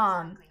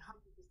 Exactly, 100%.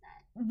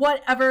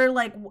 Whatever,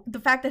 like the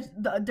fact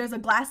that there's a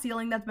glass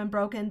ceiling that's been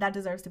broken, that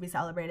deserves to be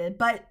celebrated.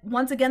 But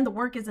once again, the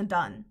work isn't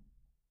done.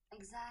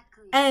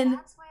 Exactly. And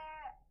that's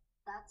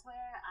where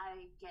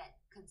I get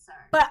concerned.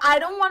 But I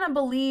don't want to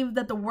believe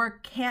that the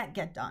work can't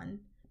get done,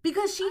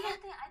 because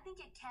I think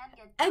it can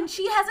get done. And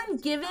she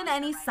hasn't given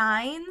any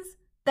signs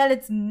that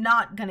it's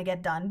not gonna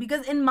get done,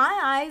 because in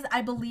my eyes,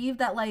 I believe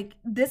that like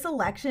this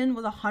election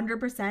was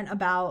 100%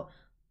 about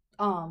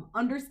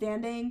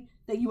understanding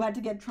that you had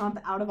to get Trump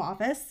out of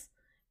office,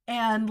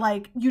 and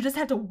like you just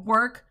had to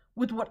work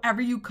with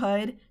whatever you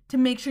could to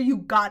make sure you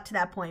got to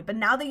that point. But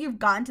now that you've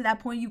gotten to that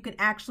point, you can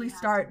actually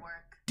start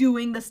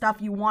doing the stuff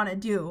you want to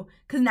do,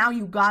 because now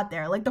you got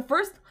there. Like the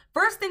first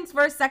things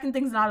first, second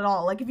things not at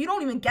all. Like if you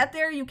don't even get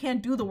there, you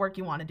can't do the work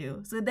you want to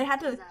do. So they had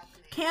to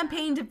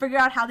campaign to figure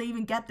out how they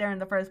even get there in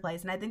the first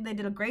place, and I think they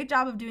did a great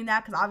job of doing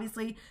that, because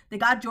obviously they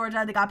got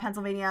Georgia, they got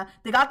Pennsylvania,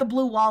 they got the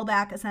blue wall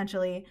back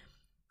essentially,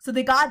 so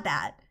they got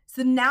that.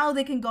 So now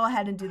they can go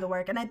ahead and do the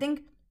work. And I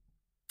think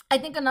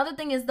another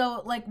thing is,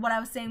 though, like what I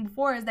was saying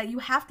before, is that you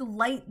have to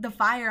light the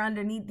fire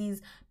underneath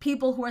these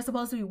people who are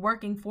supposed to be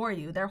working for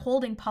you. They're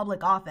holding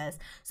public office,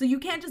 so you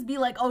can't just be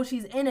like, oh,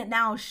 she's in it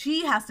now,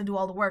 she has to do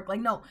all the work.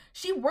 Like, no,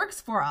 she works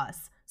for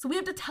us. So we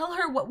have to tell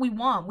her what we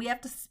want. We have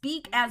to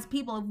speak as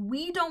people. If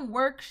we don't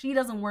work, she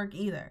doesn't work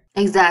either.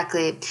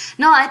 Exactly.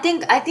 No, I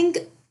think I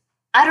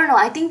don't know.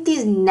 I think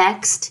these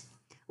next,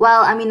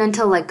 well, I mean,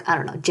 until like, I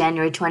don't know,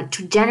 January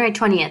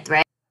 20th,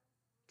 right?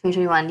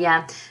 2021.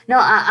 Yeah. No,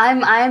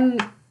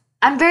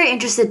 I'm very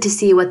interested to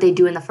see what they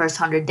do in the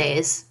first 100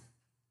 days.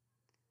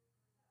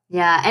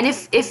 Yeah, and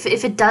if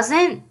it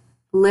doesn't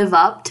live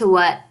up to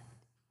what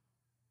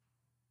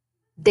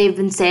they've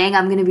been saying,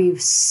 I'm gonna be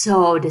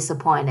so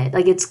disappointed.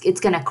 Like it's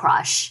gonna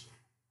crush.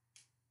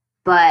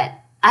 But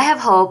I have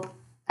hope.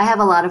 I have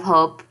a lot of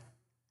hope.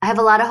 I have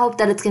a lot of hope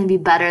that it's gonna be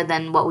better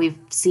than what we've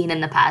seen in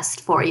the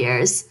past 4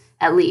 years,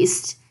 at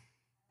least.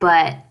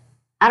 But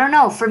I don't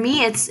know. For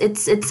me, it's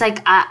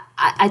like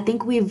I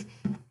think we've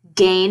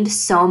gained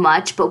so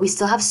much, but we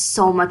still have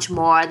so much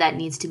more that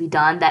needs to be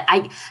done, that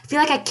I feel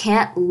like I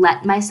can't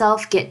let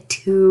myself get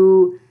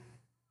too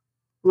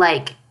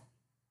like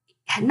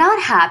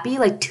not happy,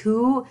 like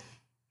too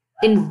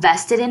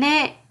invested in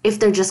it if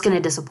they're just gonna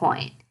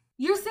disappoint.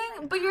 You're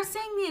saying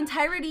the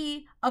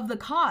entirety of the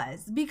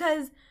cause,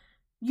 because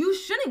you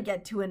shouldn't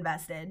get too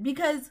invested,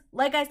 because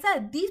like I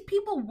said, these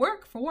people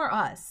work for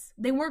us.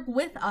 They work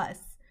with us.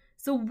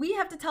 So we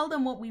have to tell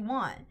them what we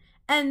want.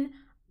 And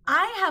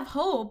I have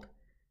hope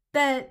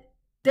that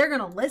they're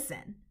gonna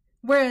listen.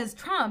 Whereas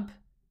Trump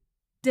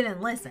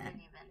didn't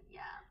listen.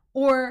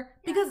 Or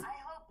because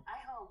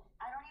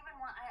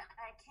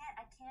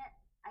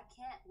I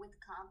can't with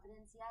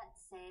confidence yet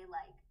say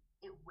like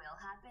it will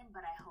happen,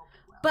 but I hope it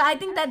will. But I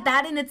think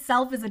that in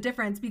itself is a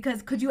difference,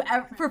 because could you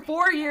ever, for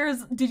 4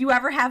 years, did you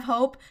ever have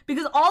hope?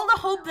 Because all the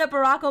hope that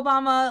Barack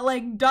Obama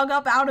like dug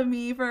up out of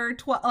me for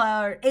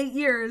 8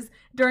 years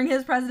during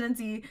his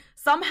presidency,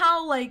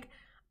 somehow like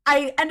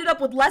I ended up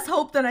with less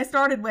hope than I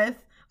started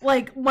with,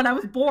 like when I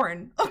was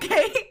born,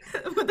 okay?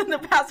 Within the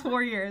past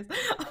 4 years,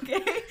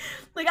 okay?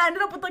 Like I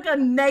ended up with like a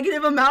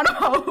negative amount of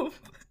hope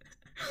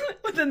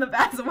within the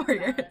past 4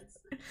 years.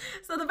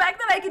 So the fact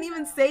that I can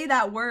even say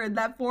that word,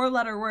 that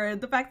 4-letter word,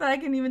 the fact that I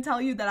can even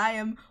tell you that I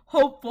am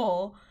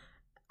hopeful,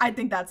 I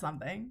think that's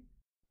something.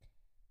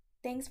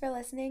 Thanks for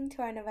listening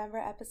to our November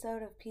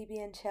episode of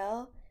PB and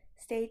Chill.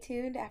 Stay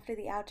tuned after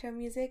the outro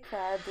music for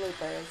our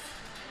bloopers.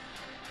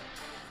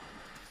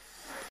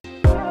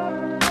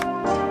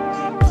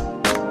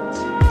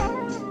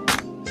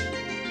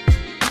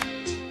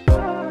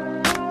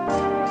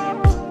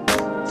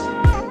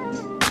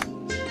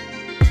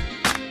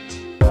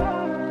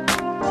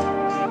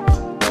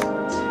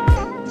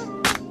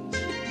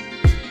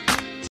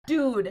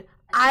 Dude,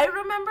 I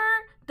remember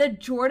that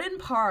Jordan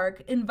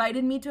Park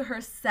invited me to her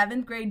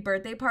 7th grade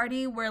birthday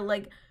party where,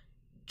 like,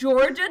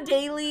 Georgia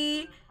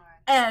Daly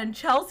and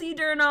Chelsea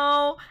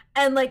Durno,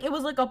 and, like, it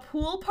was, like, a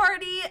pool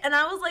party, and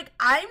I was like,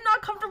 I'm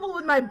not comfortable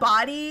with my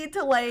body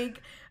to,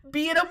 like,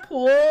 be in a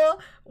pool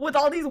with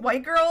all these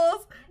white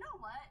girls. You know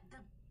what?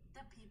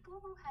 The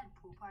people who had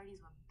pool parties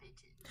were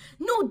bitches.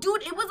 No,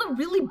 dude, it was a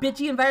really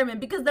bitchy environment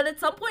because then at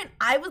some point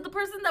I was the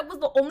person that was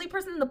the only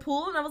person in the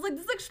pool, and I was like,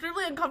 this is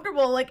extremely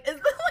uncomfortable. Like, is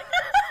this like...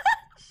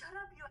 Shut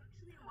up, you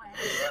actually went.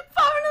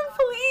 Pavan,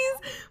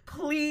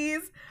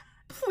 please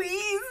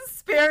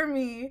spare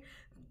me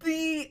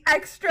the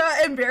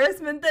extra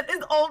embarrassment that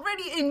is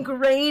already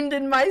ingrained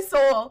in my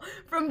soul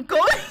from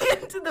going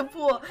into the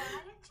pool.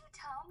 Why didn't you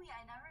tell me?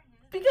 I never knew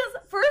this. Because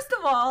first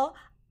of all,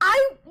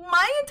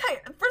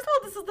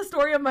 this is the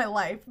story of my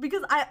life,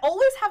 because I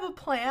always have a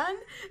plan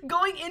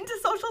going into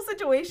social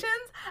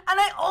situations, and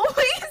I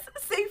always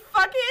say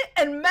fuck it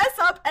and mess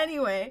up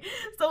anyway.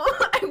 So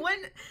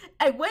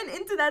I went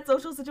into that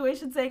social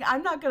situation saying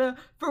I'm not gonna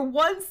for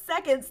 1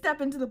 second step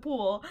into the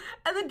pool,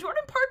 and then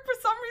Jordan Park for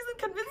some reason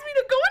convinced me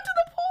to go into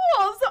the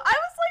pool. So I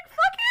was like,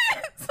 fuck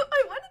it. So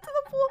I went into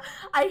the pool.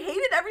 I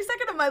hated every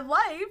second of my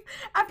life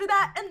after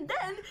that, and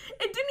then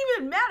it didn't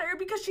even matter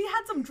because she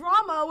had some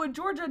drama with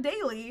Georgia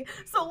Daly.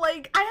 So,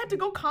 like, I had to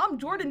go calm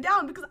Jordan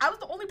down because I was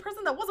the only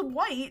person that wasn't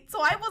white.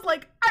 So I was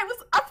like, first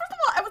of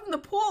all, I was in the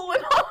pool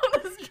when all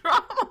of this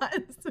drama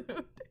ensued.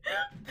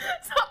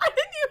 So I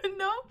didn't even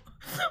know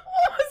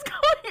what was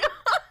going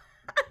on.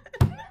 I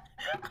can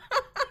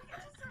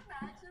just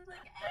imagine,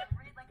 like, a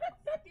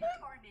fucking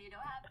tornado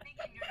happening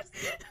and you're just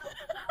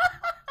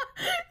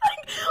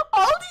like,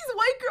 all these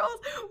white girls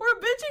were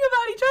bitching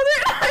about each other,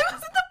 and I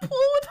was in the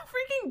pool with a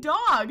freaking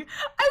dog.